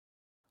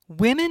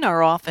Women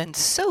are often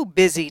so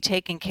busy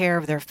taking care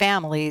of their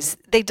families,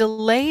 they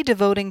delay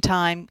devoting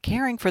time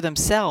caring for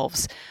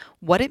themselves.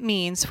 What it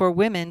means for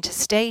women to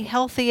stay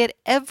healthy at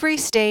every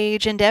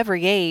stage and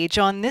every age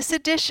on this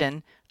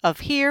edition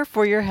of Here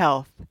for Your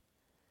Health.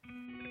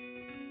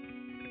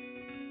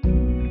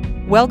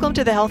 Welcome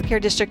to the Healthcare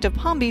District of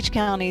Palm Beach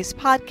County's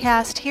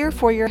podcast, Here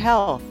for Your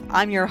Health.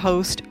 I'm your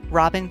host,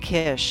 Robin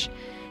Kish.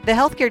 The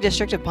Healthcare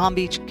District of Palm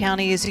Beach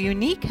County is a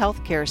unique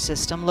healthcare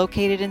system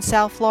located in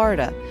South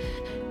Florida.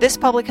 This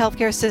public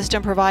healthcare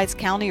system provides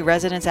county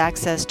residents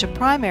access to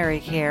primary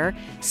care,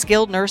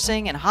 skilled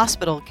nursing and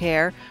hospital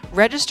care,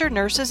 registered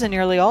nurses in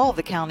nearly all of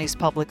the county's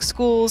public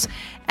schools,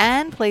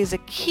 and plays a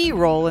key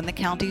role in the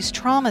county's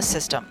trauma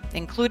system,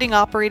 including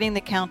operating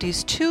the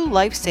county's 2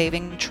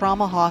 life-saving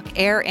Traumahawk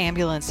air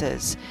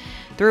ambulances.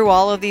 Through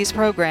all of these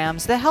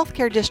programs, the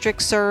healthcare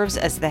district serves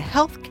as the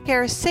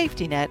healthcare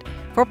safety net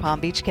for Palm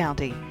Beach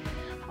County.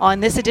 On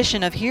this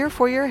edition of Here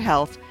for Your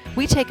Health,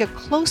 we take a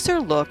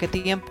closer look at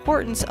the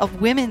importance of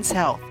women's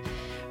health.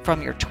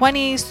 From your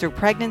 20s through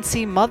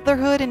pregnancy,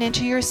 motherhood, and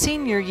into your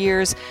senior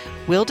years,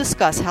 we'll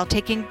discuss how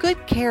taking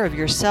good care of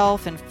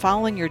yourself and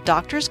following your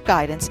doctor's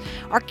guidance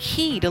are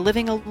key to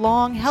living a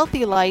long,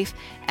 healthy life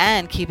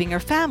and keeping your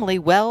family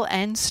well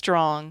and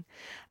strong.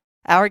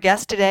 Our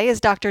guest today is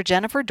Dr.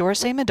 Jennifer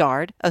Dorsey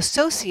Medard,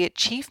 Associate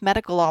Chief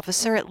Medical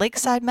Officer at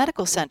Lakeside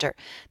Medical Center,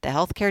 the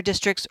Healthcare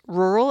District's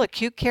rural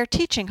acute care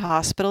teaching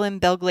hospital in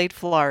Belle Glade,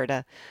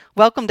 Florida.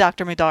 Welcome,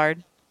 Dr.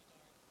 Medard.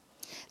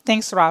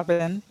 Thanks,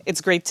 Robin. It's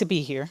great to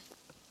be here.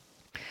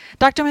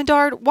 Dr.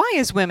 Medard, why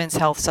is women's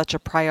health such a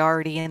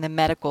priority in the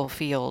medical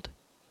field?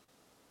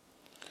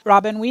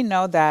 Robin, we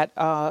know that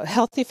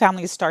healthy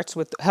families starts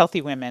with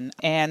healthy women,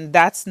 and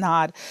that's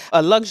not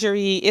a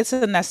luxury, it's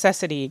a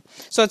necessity.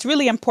 So it's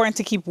really important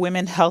to keep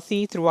women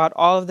healthy throughout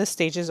all of the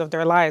stages of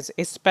their lives,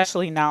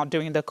 especially now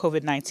during the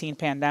COVID-19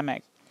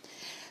 pandemic.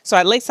 So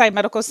at Lakeside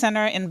Medical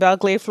Center in Belle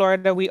Glade,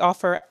 Florida, we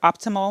offer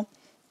optimal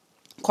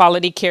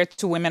quality care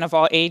to women of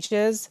all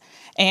ages,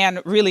 and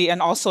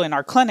also in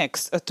our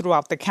clinics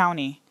throughout the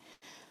county.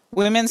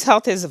 Women's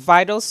health is a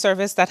vital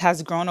service that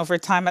has grown over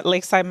time at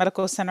Lakeside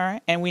Medical Center,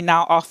 and we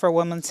now offer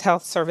women's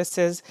health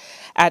services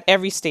at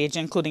every stage,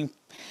 including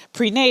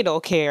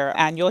prenatal care,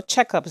 annual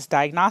checkups,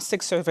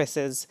 diagnostic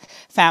services,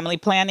 family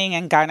planning,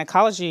 and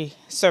gynecology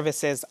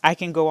services. I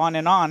can go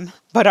on,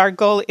 but our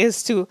goal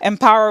is to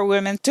empower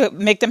women to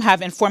make them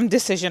have informed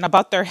decision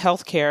about their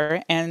health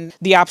care and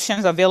the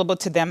options available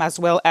to them, as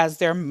well as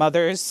their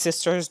mothers,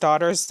 sisters,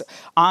 daughters,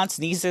 aunts,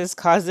 nieces,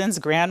 cousins,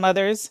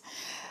 grandmothers.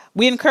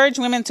 We encourage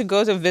women to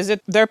go to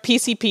visit their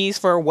PCPs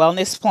for a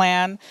wellness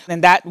plan,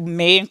 and that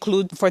may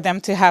include for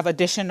them to have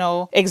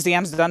additional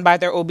exams done by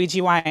their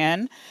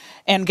OBGYN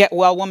and get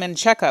well woman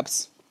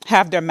checkups,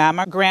 have their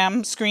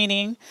mammogram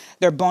screening,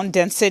 their bone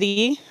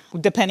density,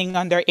 depending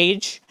on their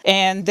age,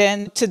 and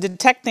then to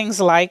detect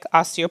things like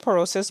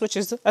osteoporosis, which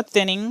is a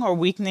thinning or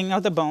weakening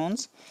of the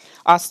bones.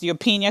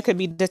 Osteopenia could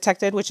be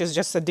detected, which is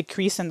just a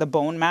decrease in the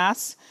bone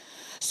mass.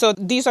 So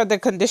these are the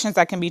conditions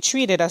that can be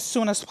treated as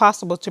soon as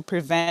possible to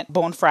prevent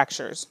bone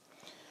fractures.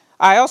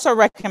 I also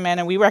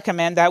recommend, and we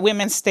recommend, that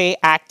women stay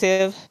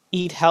active,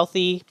 eat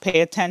healthy,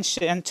 pay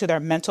attention to their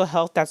mental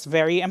health. That's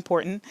very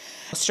important.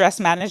 Stress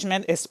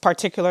management is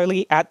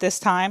particularly at this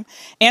time,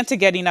 and to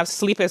get enough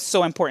sleep is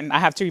so important. I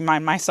have to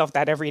remind myself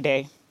that every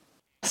day.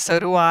 So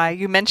do I.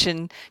 You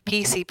mentioned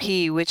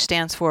PCP, which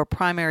stands for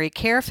Primary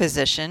Care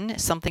Physician,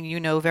 something you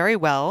know very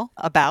well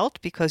about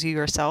because you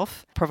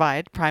yourself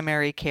provide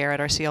primary care at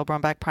our C.L.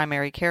 Brombach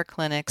Primary Care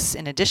Clinics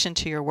in addition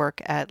to your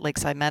work at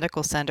Lakeside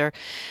Medical Center.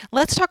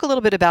 Let's talk a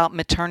little bit about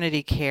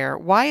maternity care.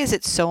 Why is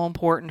it so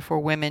important for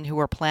women who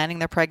are planning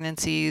their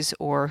pregnancies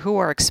or who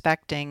are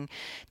expecting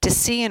to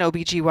see an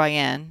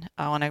OBGYN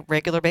on a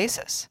regular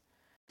basis?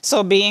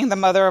 So being the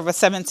mother of a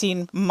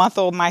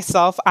 17-month-old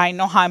myself, I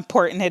know how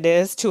important it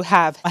is to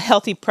have a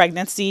healthy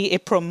pregnancy.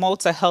 It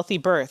promotes a healthy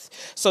birth.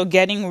 So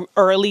getting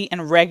early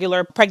and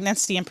regular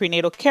pregnancy and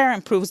prenatal care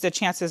improves the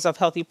chances of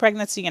healthy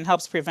pregnancy and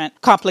helps prevent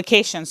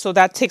complications. So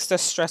that takes the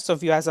stress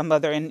of you as a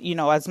mother. And,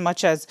 as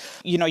much as,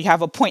 you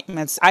have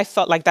appointments, I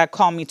felt like that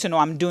calmed me to know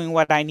I'm doing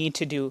what I need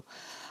to do.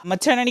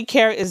 Maternity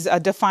care is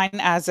defined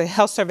as a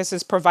health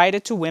services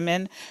provided to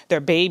women, their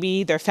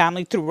baby, their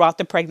family throughout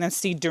the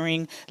pregnancy,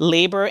 during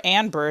labor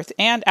and birth,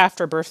 and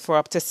after birth for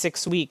up to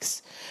 6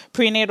 weeks.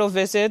 Prenatal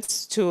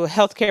visits to a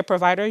healthcare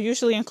provider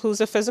usually includes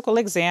a physical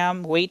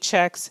exam, weight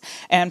checks,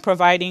 and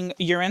providing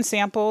urine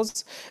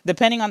samples.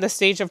 Depending on the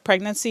stage of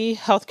pregnancy,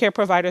 healthcare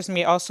providers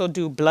may also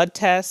do blood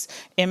tests,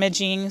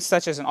 imaging,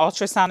 such as an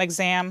ultrasound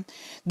exam.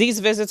 These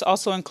visits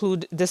also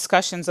include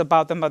discussions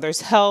about the mother's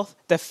health,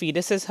 the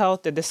fetus's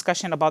health, the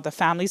discussion about the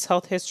family's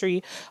health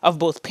history of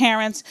both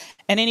parents,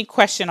 and any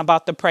question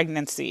about the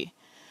pregnancy.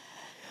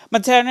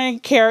 Maternity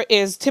care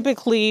is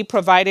typically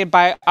provided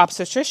by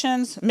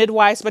obstetricians,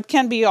 midwives, but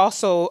can be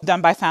also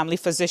done by family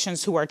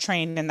physicians who are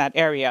trained in that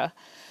area.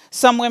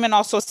 Some women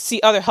also see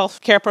other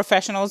healthcare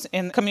professionals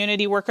and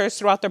community workers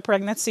throughout their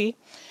pregnancy.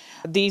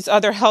 These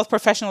other health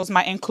professionals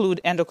might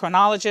include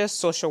endocrinologists,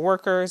 social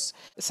workers,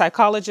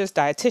 psychologists,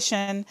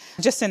 dietitian,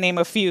 just to name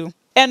a few.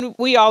 And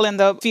we all in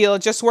the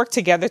field just work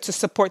together to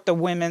support the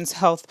women's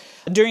health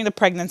during the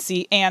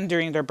pregnancy and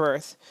during their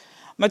birth.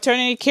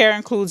 Maternity care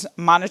includes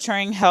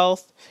monitoring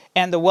health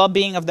and the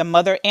well-being of the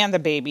mother and the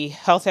baby,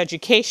 health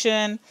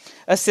education,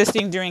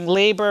 assisting during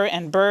labor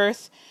and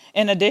birth,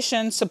 in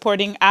addition,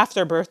 supporting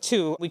after birth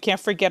too. We can't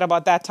forget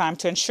about that time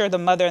to ensure the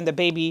mother and the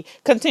baby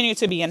continue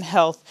to be in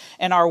health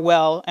and are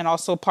well, and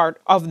also part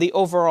of the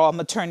overall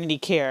maternity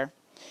care.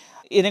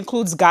 It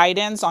includes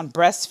guidance on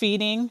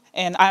breastfeeding.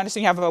 And I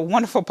understand you have a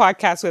wonderful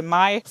podcast with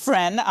my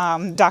friend,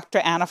 Dr.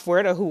 Anna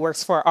Fuerta, who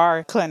works for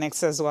our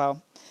clinics as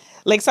well.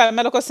 Lakeside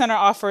Medical Center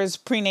offers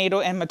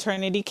prenatal and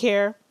maternity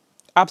care.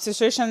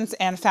 Obstetricians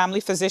and family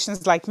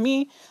physicians like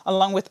me,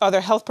 along with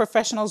other health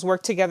professionals,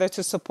 work together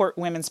to support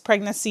women's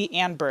pregnancy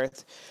and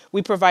birth.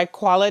 We provide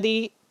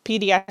quality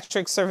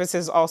pediatric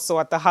services also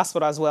at the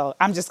hospital as well.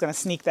 I'm just going to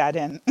sneak that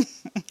in.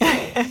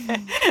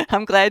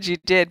 I'm glad you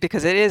did,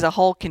 because it is a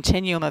whole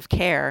continuum of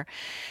care.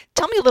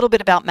 Tell me a little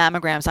bit about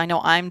mammograms. I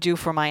know I'm due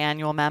for my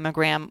annual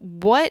mammogram.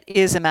 What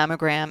is a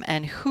mammogram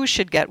and who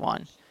should get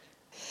one?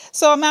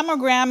 So a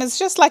mammogram is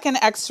just like an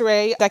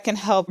X-ray that can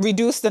help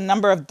reduce the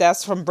number of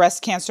deaths from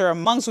breast cancer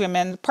amongst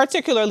women,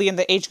 particularly in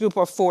the age group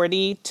of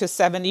 40 to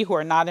 70 who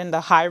are not in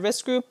the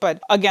high-risk group.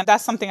 But again,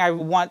 that's something I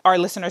want our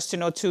listeners to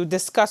know, to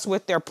discuss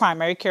with their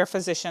primary care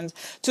physicians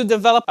to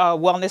develop a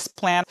wellness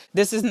plan.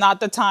 This is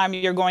not the time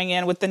you're going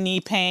in with the knee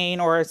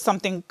pain or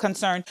something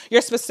concerned.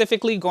 You're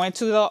specifically going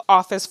to the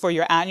office for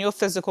your annual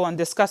physical and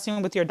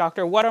discussing with your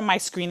doctor, what are my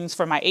screenings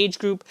for my age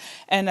group,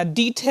 and a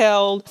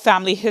detailed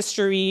family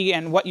history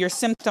and what your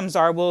symptoms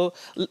are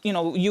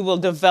you will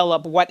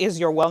develop what is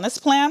your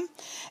wellness plan.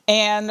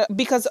 And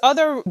because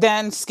other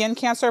than skin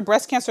cancer,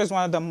 breast cancer is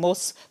one of the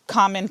most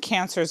common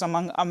cancers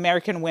among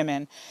American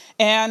women.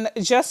 And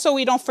just so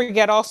we don't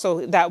forget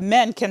also that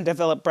men can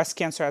develop breast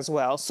cancer as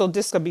well. So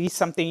this could be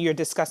something you're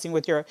discussing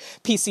with your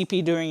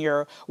PCP during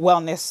your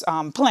wellness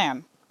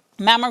plan.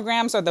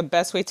 Mammograms are the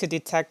best way to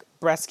detect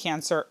breast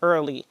cancer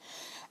early.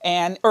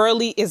 And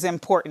early is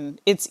important.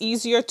 It's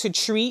easier to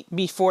treat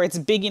before it's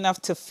big enough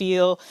to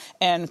feel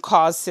and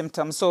cause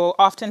symptoms. So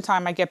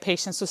oftentimes I get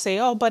patients who say,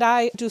 oh, but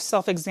I do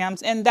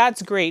self-exams, and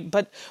that's great,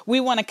 but we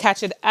want to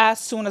catch it as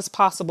soon as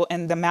possible,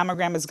 and the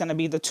mammogram is going to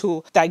be the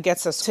tool that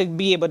gets us to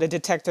be able to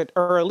detect it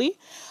early.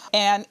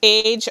 And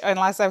age, and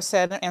as I've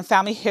said, and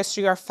family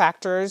history are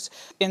factors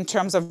in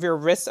terms of your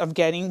risk of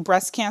getting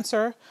breast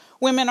cancer.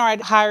 Women are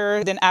at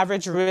higher than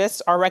average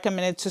risk are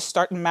recommended to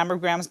start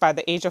mammograms by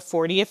the age of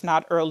 40, if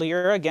not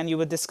earlier. Again, you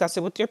would discuss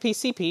it with your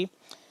PCP.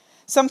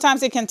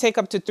 Sometimes it can take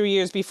up to 3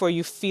 years before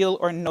you feel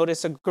or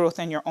notice a growth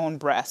in your own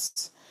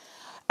breasts.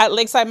 At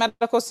Lakeside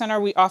Medical Center,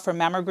 we offer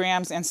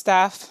mammograms, and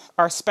staff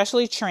are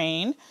specially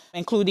trained,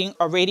 including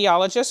a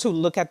radiologist who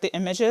look at the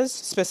images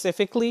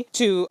specifically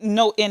to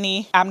note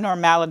any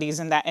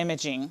abnormalities in that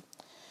imaging.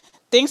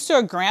 Thanks to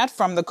a grant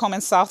from the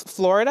Komen South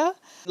Florida,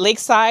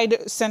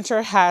 Lakeside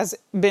Center has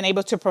been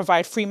able to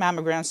provide free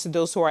mammograms to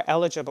those who are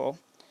eligible.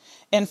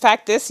 In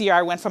fact, this year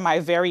I went for my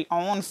very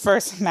own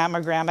first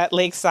mammogram at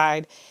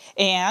Lakeside,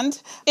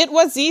 and it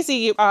was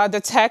easy.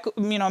 The tech,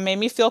 made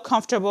me feel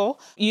comfortable.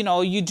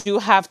 You do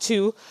have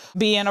to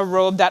be in a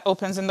robe that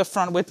opens in the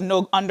front with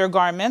no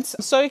undergarments.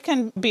 So it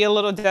can be a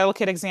little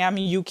delicate exam.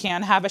 You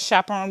can have a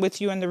chaperone with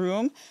you in the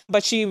room,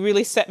 but she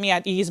really set me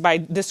at ease by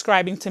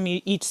describing to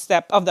me each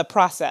step of the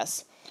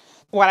process.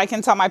 What I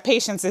can tell my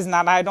patients is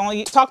not I don't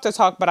only talk the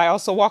talk, but I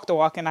also walk the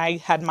walk, and I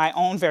had my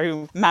own very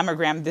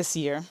mammogram this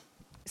year.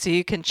 So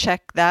you can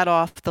check that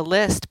off the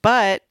list,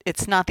 but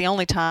it's not the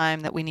only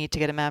time that we need to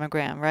get a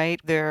mammogram, right?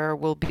 There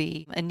will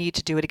be a need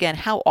to do it again.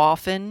 How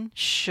often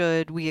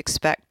should we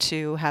expect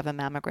to have a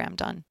mammogram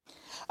done?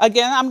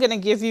 Again, I'm going to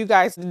give you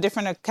guys the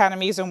different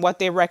academies and what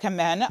they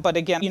recommend. But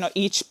again,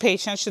 each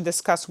patient should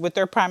discuss with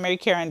their primary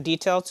care in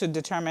detail to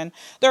determine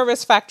their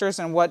risk factors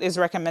and what is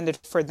recommended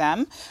for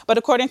them. But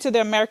according to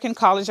the American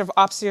College of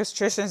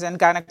Obstetricians and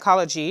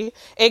Gynecology,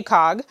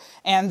 ACOG,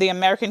 and the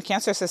American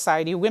Cancer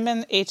Society,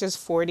 women ages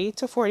 40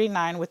 to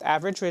 49 with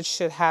average risk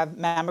should have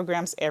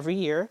mammograms every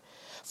year.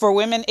 For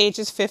women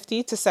ages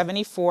 50 to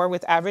 74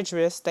 with average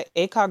risk, the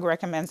ACOG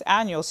recommends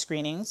annual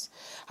screenings.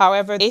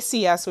 However,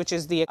 ACS, which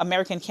is the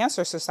American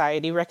Cancer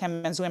Society,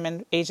 recommends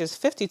women ages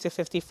 50 to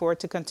 54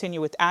 to continue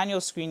with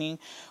annual screening,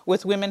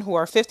 with women who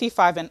are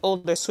 55 and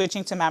older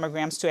switching to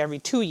mammograms to every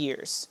 2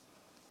 years.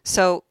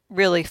 So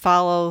really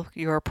follow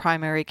your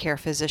primary care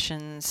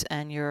physicians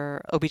and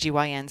your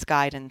OBGYN's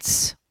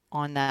guidance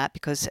on that,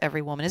 because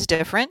every woman is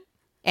different.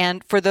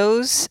 And for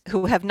those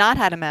who have not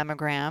had a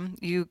mammogram,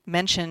 you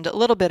mentioned a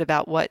little bit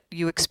about what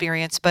you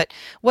experienced, but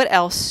what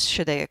else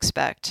should they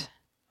expect?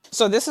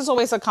 So this is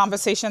always a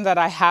conversation that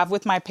I have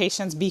with my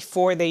patients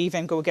before they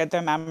even go get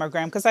their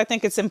mammogram, because I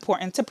think it's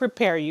important to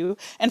prepare you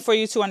and for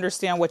you to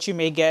understand what you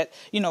may get,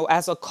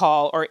 as a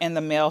call or in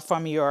the mail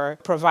from your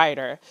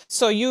provider.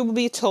 So you'll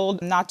be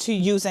told not to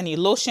use any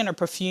lotion or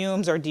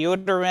perfumes or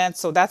deodorant.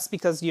 So that's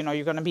because, you're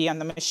going to be on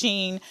the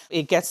machine.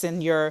 It gets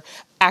in your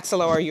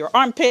axilla or your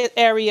armpit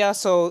area.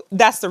 So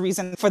that's the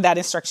reason for that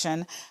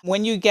instruction.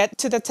 When you get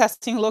to the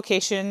testing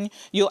location,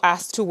 you'll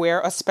ask to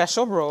wear a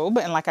special robe.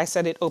 And like I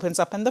said, it opens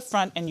up in the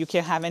front and you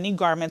can't have any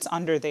garments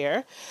under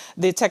there.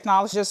 The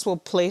technologist will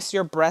place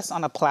your breast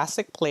on a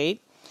plastic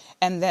plate.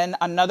 And then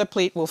another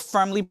plate will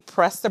firmly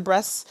press the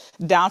breast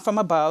down from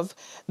above.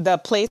 The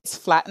plates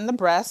flatten the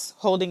breast,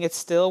 holding it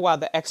still while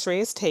the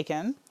x-ray is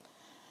taken.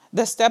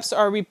 The steps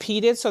are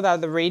repeated so that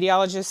the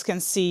radiologist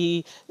can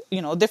see,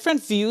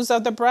 different views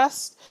of the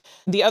breast.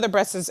 The other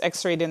breast is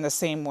x-rayed in the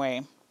same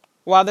way.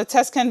 While the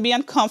test can be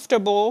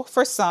uncomfortable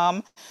for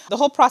some, the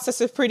whole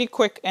process is pretty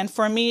quick, and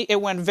for me, it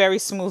went very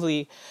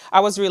smoothly. I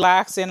was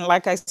relaxed, and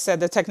like I said,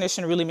 the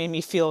technician really made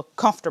me feel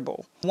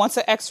comfortable. Once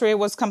the x-ray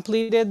was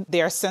completed,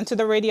 they are sent to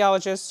the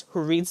radiologist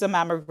who reads the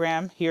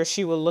mammogram. He or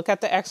she will look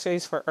at the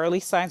x-rays for early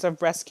signs of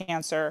breast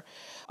cancer.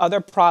 Other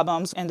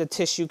problems in the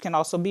tissue can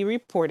also be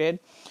reported.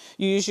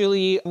 You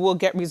usually will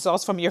get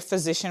results from your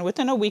physician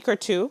within a week or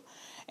two.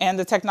 And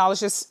the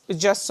technologist,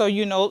 just so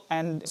you know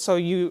and so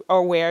you are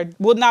aware,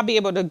 will not be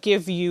able to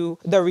give you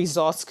the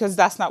results because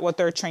that's not what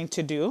they're trained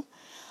to do.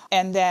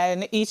 And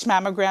then each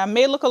mammogram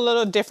may look a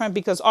little different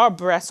because our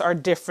breasts are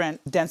different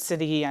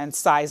density and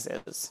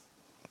sizes.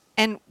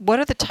 And what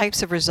are the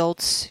types of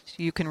results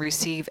you can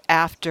receive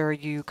after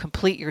you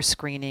complete your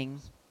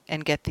screening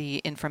and get the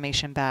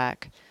information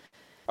back?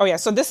 Oh, yeah.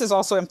 So this is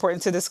also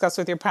important to discuss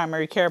with your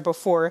primary care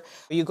before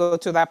you go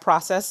through that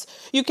process.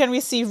 You can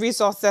receive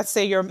results that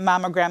say your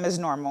mammogram is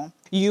normal.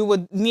 You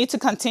would need to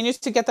continue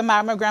to get the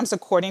mammograms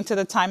according to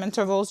the time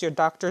intervals your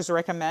doctors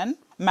recommend.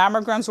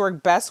 Mammograms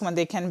work best when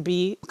they can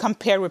be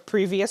compared with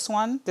previous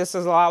one. This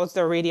allows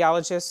the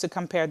radiologist to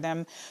compare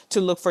them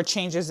to look for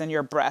changes in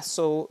your breast.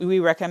 So we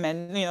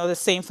recommend, the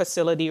same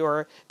facility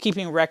or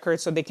keeping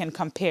records so they can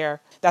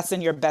compare. That's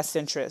in your best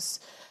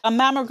interest. A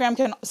mammogram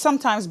can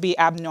sometimes be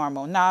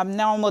abnormal. Now,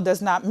 abnormal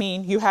does not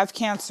mean you have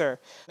cancer.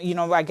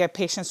 I get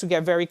patients who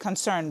get very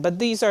concerned, but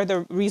these are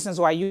the reasons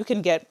why you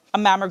can get a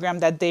mammogram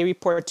that they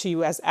report to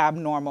you as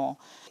abnormal.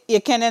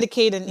 It can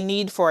indicate a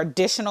need for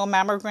additional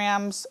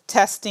mammograms,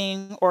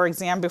 testing, or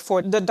exam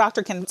before the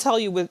doctor can tell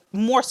you with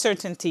more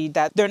certainty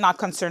that they're not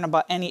concerned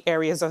about any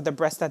areas of the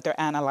breast that they're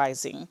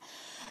analyzing.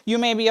 You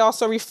may be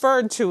also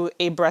referred to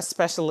a breast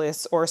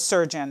specialist or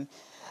surgeon.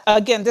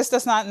 Again, this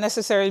does not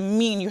necessarily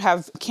mean you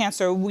have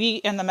cancer. We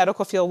in the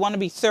medical field want to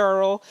be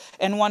thorough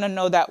and want to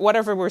know that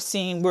whatever we're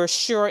seeing, we're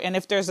sure, and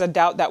if there's a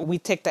doubt, that we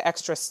take the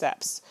extra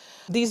steps.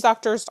 These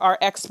doctors are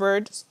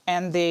experts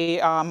and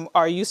they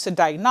are used to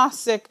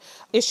diagnostic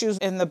issues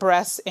in the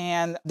breast,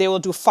 and they will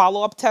do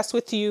follow-up tests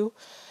with you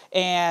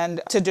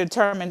and to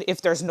determine if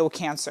there's no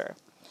cancer.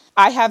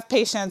 I have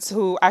patients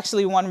who,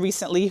 actually one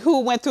recently,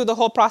 who went through the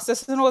whole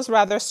process and it was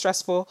rather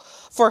stressful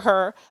for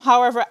her.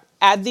 However,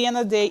 at the end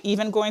of the day,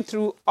 even going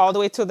through all the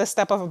way to the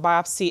step of a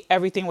biopsy,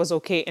 everything was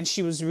okay and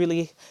she was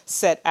really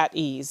set at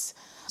ease.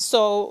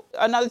 So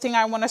another thing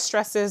I want to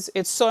stress is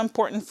it's so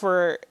important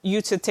for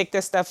you to take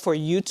this step for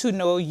you to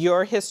know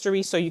your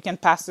history so you can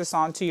pass this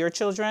on to your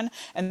children,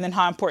 and then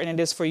how important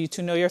it is for you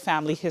to know your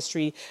family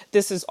history.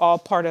 This is all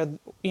part of,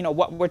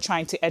 what we're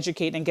trying to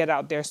educate and get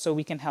out there so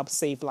we can help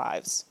save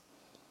lives.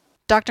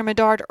 Dr.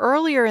 Medard,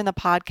 earlier in the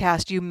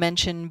podcast, you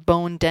mentioned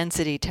bone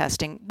density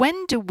testing.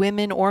 When do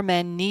women or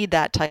men need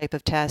that type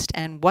of test,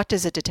 and what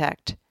does it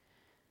detect?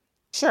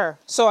 Sure.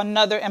 So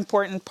another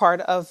important part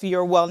of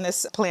your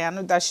wellness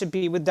plan that should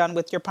be done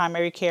with your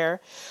primary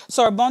care.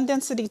 So our bone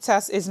density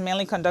test is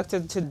mainly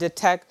conducted to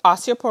detect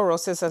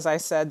osteoporosis, as I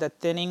said, the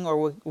thinning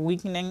or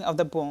weakening of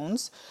the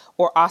bones,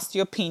 or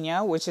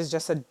osteopenia, which is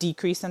just a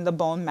decrease in the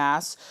bone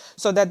mass,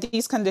 so that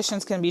these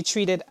conditions can be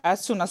treated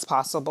as soon as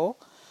possible.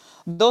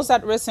 Those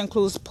at risk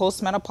include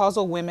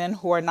postmenopausal women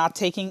who are not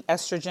taking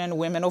estrogen,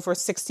 women over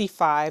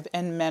 65,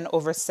 and men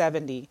over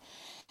 70.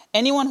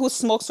 Anyone who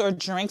smokes or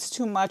drinks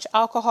too much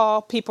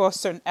alcohol, people of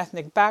certain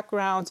ethnic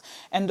backgrounds,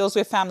 and those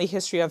with family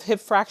history of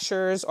hip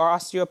fractures or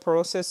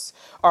osteoporosis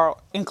are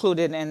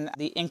included in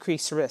the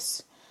increased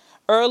risk.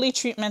 Early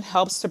treatment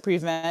helps to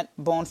prevent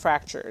bone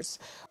fractures.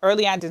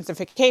 Early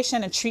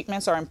identification and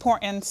treatments are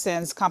important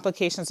since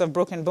complications of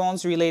broken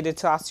bones related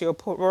to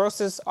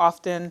osteoporosis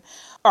often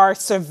are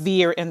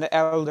severe in the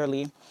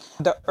elderly.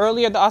 The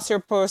earlier the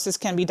osteoporosis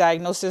can be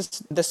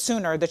diagnosed, the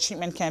sooner the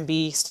treatment can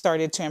be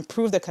started to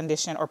improve the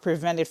condition or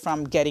prevent it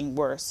from getting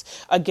worse.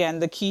 Again,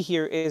 the key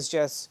here is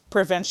just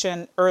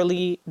prevention.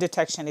 Early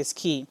detection is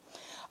key.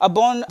 A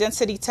bone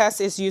density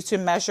test is used to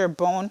measure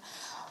bone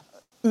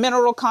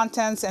mineral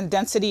contents and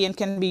density and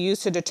can be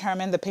used to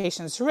determine the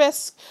patient's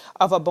risk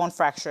of a bone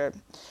fracture.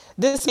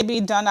 This may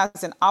be done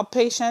as an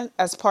outpatient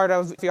as part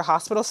of your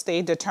hospital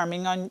stay,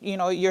 determining on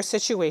your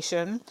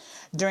situation.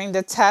 During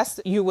the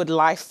test, you would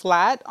lie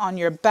flat on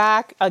your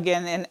back.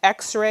 Again, an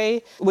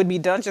X-ray would be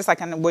done just like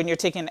when you're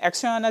taking an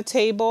X-ray on a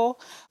table.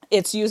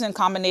 It's used in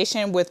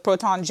combination with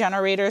proton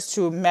generators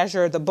to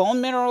measure the bone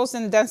minerals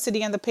and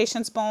density in the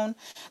patient's bone.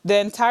 The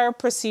entire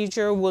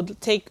procedure would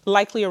take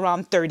likely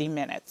around 30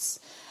 minutes.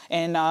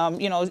 And,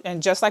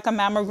 and just like a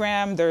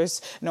mammogram, there's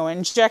no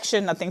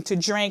injection, nothing to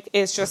drink.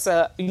 It's just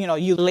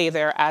you lay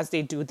there as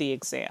they do the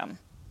exam.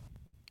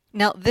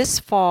 Now, this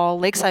fall,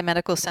 Lakeside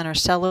Medical Center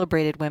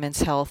celebrated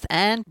Women's Health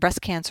and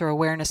Breast Cancer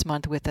Awareness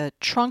Month with a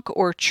trunk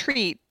or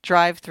treat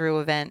drive-through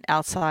event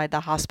outside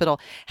the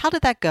hospital. How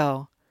did that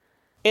go?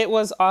 It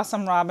was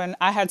awesome, Robin.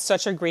 I had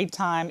such a great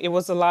time. It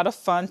was a lot of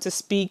fun to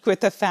speak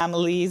with the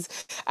families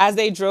as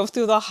they drove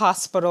through the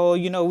hospital.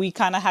 We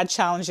kind of had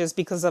challenges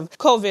because of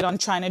COVID on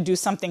trying to do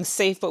something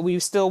safe, but we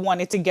still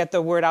wanted to get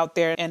the word out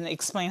there and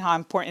explain how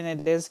important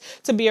it is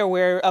to be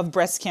aware of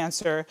breast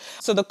cancer.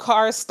 So the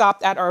cars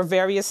stopped at our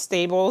various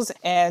stables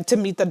and to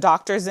meet the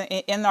doctors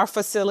in our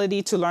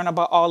facility to learn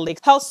about all Lake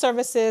Health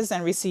services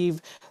and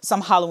receive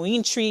some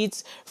Halloween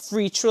treats,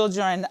 free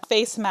children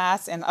face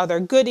masks, and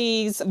other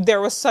goodies. There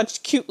was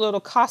such cute little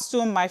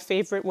costume. My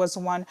favorite was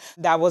one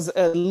that was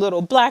a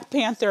little Black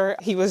Panther.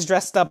 He was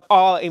dressed up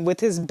all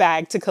with his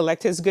bag to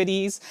collect his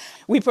goodies.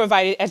 We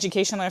provided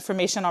educational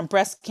information on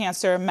breast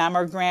cancer,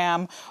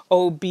 mammogram,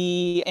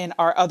 OB, and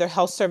our other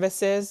health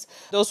services.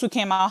 Those who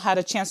came out had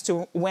a chance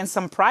to win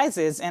some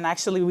prizes. And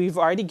actually, we've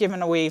already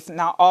given away, if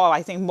not all,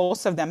 I think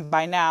most of them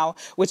by now,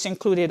 which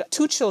included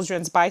 2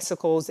 children's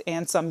bicycles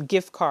and some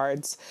gift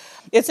cards.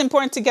 It's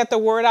important to get the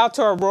word out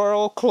to our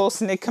rural,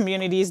 close-knit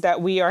communities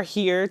that we are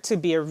here to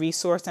be a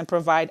resource and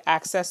provide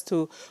access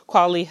to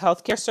quality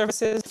healthcare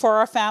services for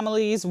our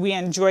families. We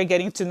enjoy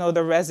getting to know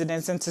the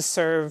residents and to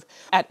serve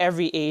at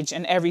every age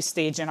and every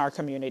stage in our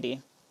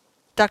community.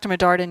 Dr.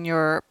 Medard, in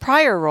your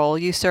prior role,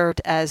 you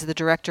served as the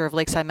director of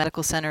Lakeside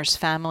Medical Center's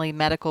Family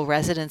Medical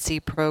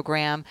Residency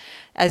Program.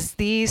 As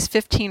these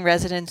 15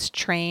 residents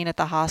train at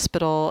the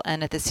hospital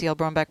and at the C.L.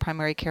 Brownback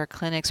Primary Care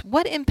Clinics,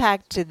 what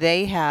impact do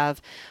they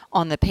have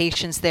on the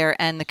patients there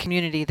and the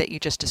community that you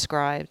just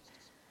described?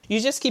 You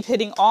just keep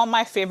hitting all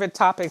my favorite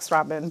topics,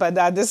 Robin, but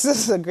this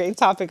is a great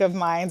topic of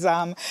mine.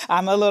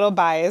 I'm a little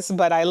biased,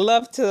 but I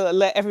love to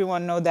let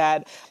everyone know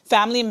that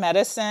family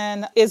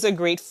medicine is a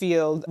great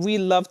field. We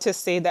love to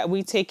say that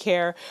we take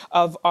care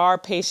of our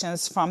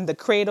patients from the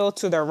cradle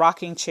to their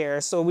rocking chair.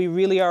 So we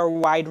really are a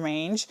wide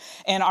range.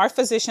 And our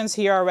physicians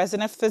here, our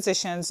resident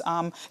physicians,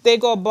 they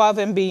go above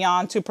and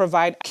beyond to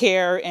provide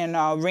care and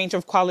a range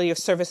of quality of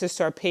services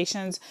to our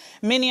patients,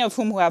 many of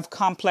whom who have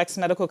complex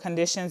medical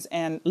conditions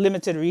and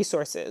limited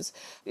resources.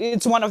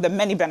 It's one of the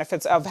many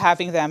benefits of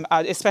having them,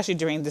 especially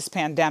during this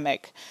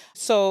pandemic.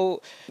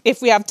 So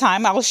if we have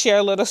time, I'll share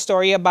a little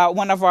story about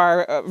one of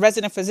our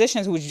resident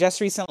physicians who just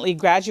recently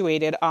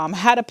graduated,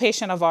 had a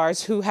patient of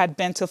ours who had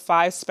been to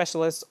 5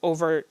 specialists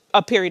over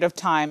a period of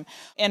time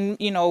and,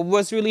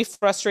 was really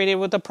frustrated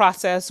with the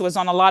process, was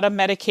on a lot of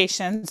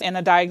medications, and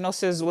a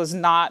diagnosis was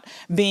not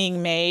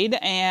being made.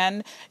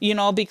 And,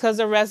 because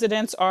the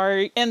residents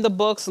are in the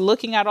books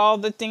looking at all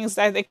the things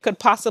that they could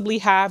possibly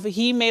have,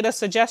 he made a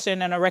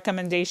suggestion and a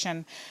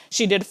recommendation.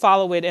 She did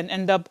follow it and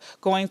end up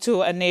going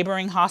to a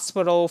neighboring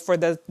hospital for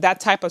that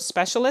type of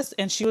specialist,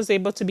 and she was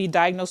able to be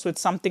diagnosed with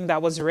something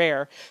that was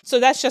rare. So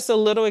that's just a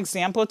little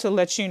example to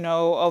let you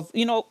know of,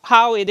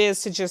 how it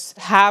is to just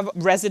have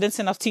residents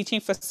in a teaching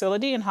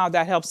facility and how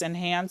that helps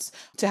enhance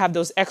to have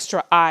those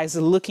extra eyes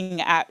looking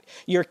at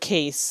your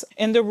case.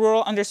 In the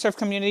rural underserved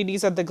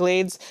communities of the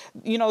Glades,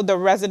 the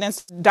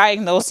residents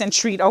diagnose and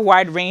treat a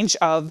wide range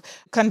of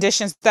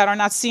conditions that are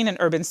not seen in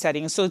urban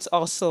settings. So it's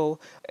also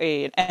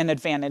an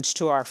advantage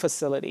to our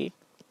facility.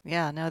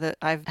 Yeah, no, that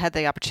I've had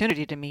the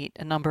opportunity to meet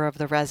a number of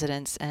the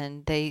residents,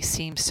 and they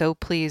seem so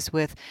pleased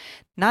with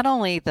not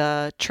only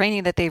the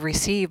training that they've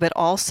received, but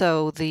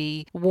also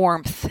the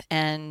warmth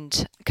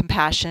and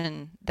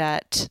compassion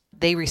that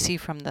they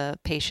receive from the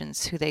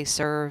patients who they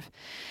serve.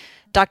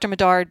 Dr.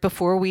 Medard,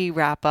 before we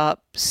wrap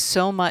up,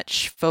 so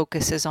much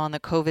focus is on the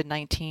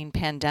COVID-19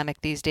 pandemic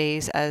these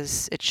days,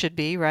 as it should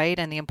be, right?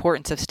 And the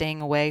importance of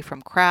staying away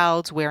from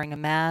crowds, wearing a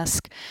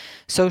mask,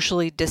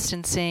 socially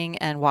distancing,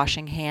 and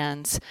washing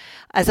hands.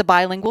 As a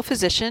bilingual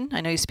physician,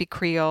 I know you speak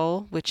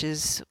Creole, which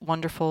is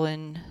wonderful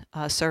in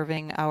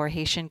serving our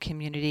Haitian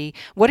community.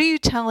 What are you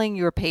telling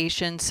your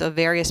patients of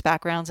various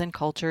backgrounds and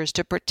cultures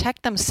to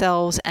protect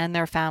themselves and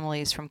their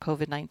families from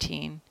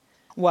COVID-19?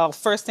 Well,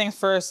 first thing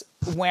first,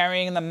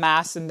 wearing the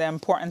mask and the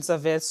importance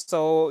of it.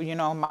 So,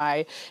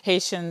 my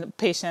Haitian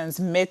patients,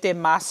 mettez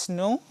masque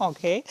nous,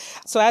 okay?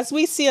 So as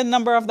we see a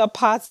number of the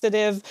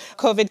positive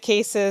COVID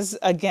cases,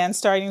 again,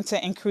 starting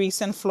to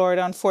increase in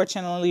Florida,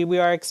 unfortunately, we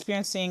are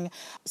experiencing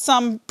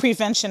some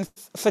prevention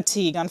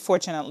fatigue,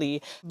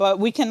 unfortunately. But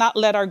we cannot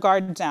let our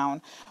guard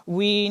down.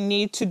 We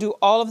need to do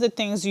all of the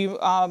things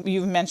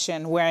you've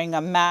mentioned, wearing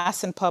a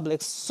mask in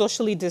public,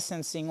 socially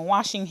distancing,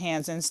 washing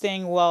hands, and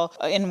staying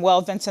in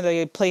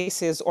well-ventilated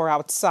places or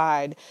outside.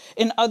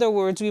 In other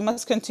words, we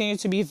must continue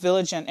to be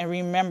vigilant and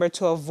remember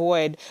to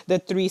avoid the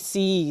 3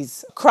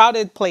 C's: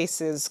 crowded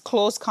places,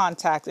 close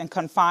contact, and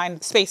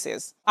confined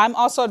spaces. I'm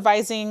also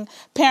advising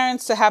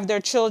parents to have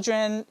their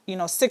children,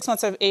 6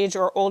 months of age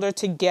or older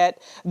to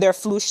get their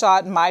flu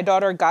shot. My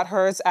daughter got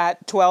hers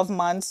at 12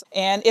 months,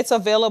 and it's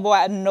available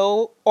at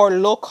no or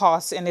low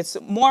cost. And it's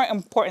more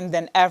important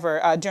than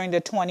ever during the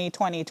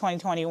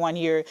 2020-2021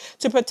 year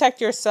to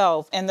protect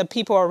yourself and the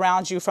people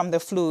around you from the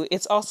flu.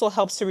 It also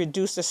helps to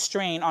reduce the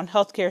strain on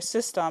healthcare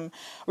system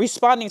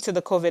responding to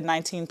the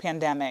COVID-19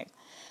 pandemic.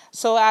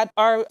 So at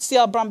our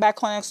CL Brumback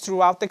clinics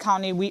throughout the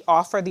county, we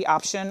offer the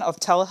option of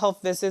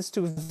telehealth visits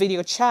through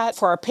video chat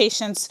for our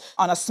patients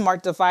on a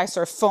smart device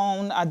or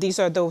phone. These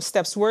are those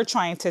steps we're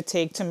trying to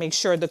take to make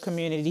sure the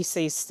community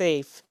stays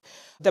safe.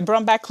 The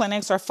Brumback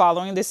clinics are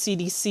following the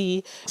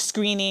CDC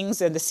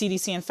screenings and the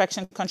CDC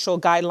infection control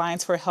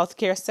guidelines for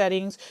healthcare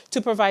settings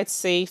to provide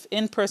safe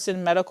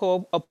in-person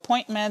medical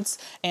appointments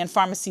and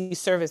pharmacy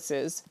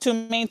services. To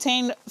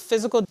maintain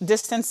physical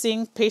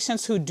distancing,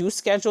 patients who do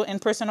schedule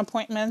in-person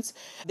appointments,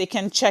 they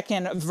can check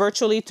in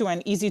virtually through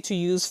an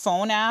easy-to-use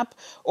phone app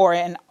or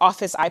an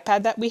office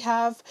iPad that we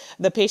have.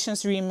 The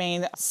patients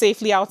remain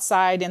safely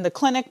outside in the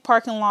clinic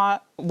parking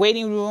lot,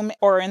 waiting room,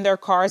 or in their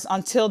cars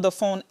until the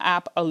phone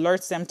app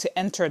alerts them to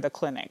enter the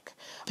clinic.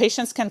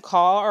 Patients can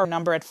call our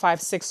number at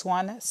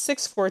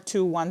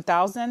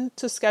 561-642-1000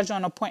 to schedule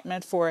an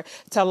appointment for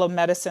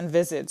telemedicine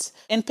visits,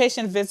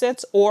 inpatient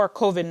visits, or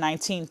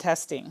COVID-19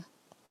 testing.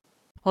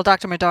 Well,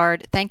 Dr.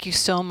 Medard, thank you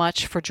so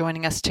much for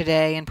joining us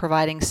today and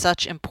providing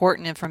such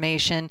important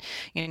information.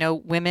 You know,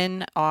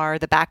 women are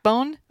the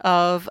backbone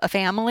of a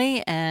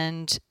family,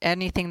 and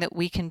anything that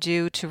we can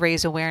do to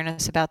raise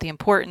awareness about the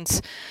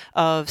importance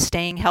of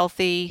staying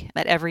healthy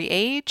at every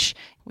age,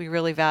 we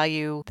really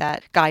value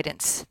that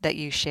guidance that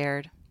you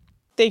shared.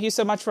 Thank you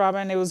so much,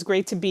 Robin. It was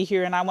great to be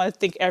here. And I want to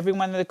thank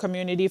everyone in the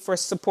community for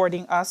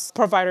supporting us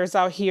providers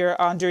out here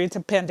during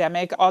the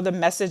pandemic. All the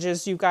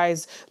messages you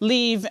guys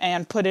leave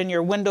and put in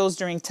your windows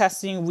during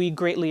testing, we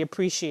greatly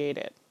appreciate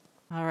it.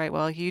 All right.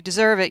 Well, you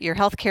deserve it. You're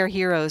healthcare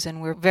heroes,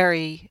 and we're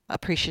very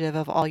appreciative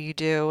of all you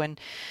do. And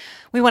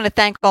we want to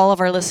thank all of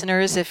our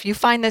listeners. If you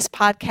find this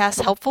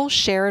podcast helpful,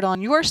 share it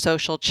on your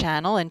social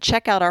channel and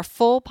check out our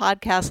full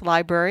podcast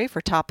library for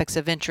topics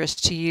of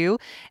interest to you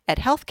at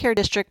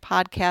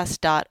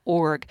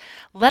healthcaredistrictpodcast.org.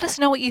 Let us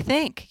know what you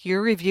think.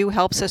 Your review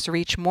helps us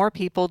reach more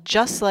people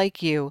just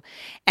like you.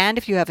 And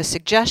if you have a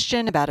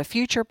suggestion about a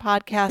future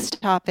podcast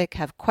topic,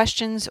 have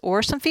questions,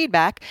 or some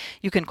feedback,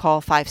 you can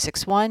call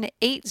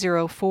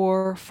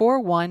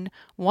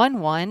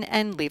 561-804-4111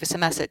 and leave us a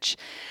message.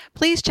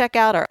 Please check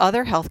out our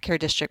other Healthcare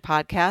District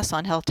podcasts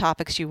on health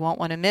topics you won't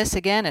want to miss,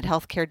 again at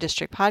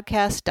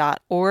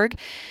healthcaredistrictpodcast.org.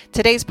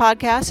 Today's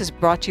podcast is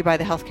brought to you by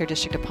the Healthcare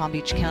District of Palm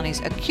Beach County's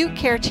Acute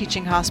Care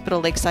Teaching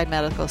Hospital, Lakeside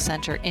Medical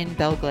Center in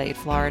Belglade,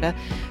 Florida.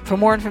 For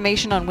more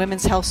information on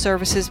women's health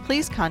services,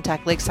 please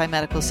contact Lakeside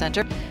Medical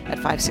Center at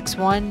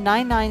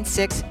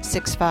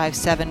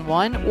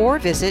 561-996-6571 or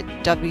visit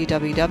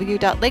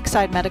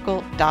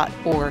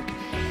www.lakesidemedical.org.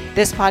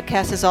 This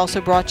podcast is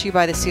also brought to you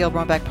by the CL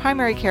Brumback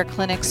Primary Care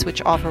Clinics,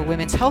 which offer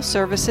women's health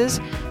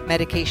services,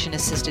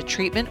 medication-assisted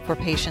treatment for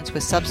patients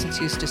with substance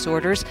use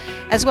disorders,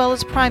 as well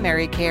as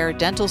primary care,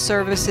 dental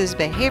services,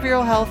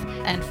 behavioral health,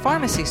 and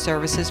pharmacy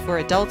services for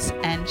adults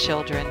and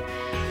children.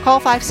 Call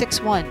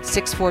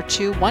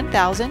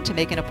 561-642-1000 to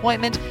make an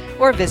appointment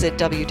or visit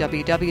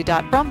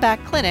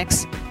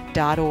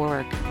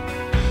www.brumbackclinics.org.